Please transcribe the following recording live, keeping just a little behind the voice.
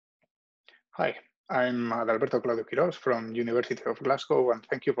Hi, I'm Adalberto Claudio Quiros from University of Glasgow, and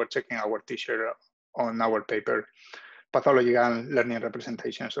thank you for checking our t-shirt on our paper, Pathology GAN Learning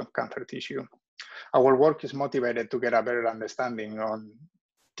Representations of Cancer Tissue. Our work is motivated to get a better understanding on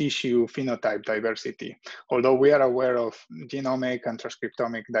tissue phenotype diversity. Although we are aware of genomic and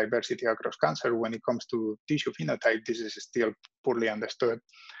transcriptomic diversity across cancer, when it comes to tissue phenotype, this is still poorly understood.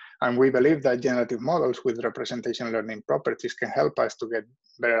 And we believe that generative models with representation learning properties can help us to get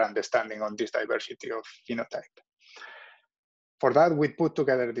better understanding on this diversity of phenotype. For that, we put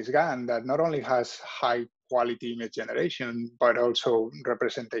together this GAN that not only has high quality image generation, but also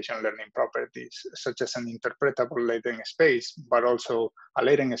representation learning properties, such as an interpretable latent space, but also a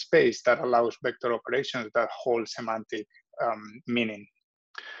latent space that allows vector operations that hold semantic meaning.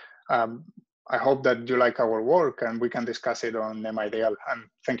 I hope that you like our work and we can discuss it on MIDL, and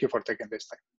thank you for taking this time.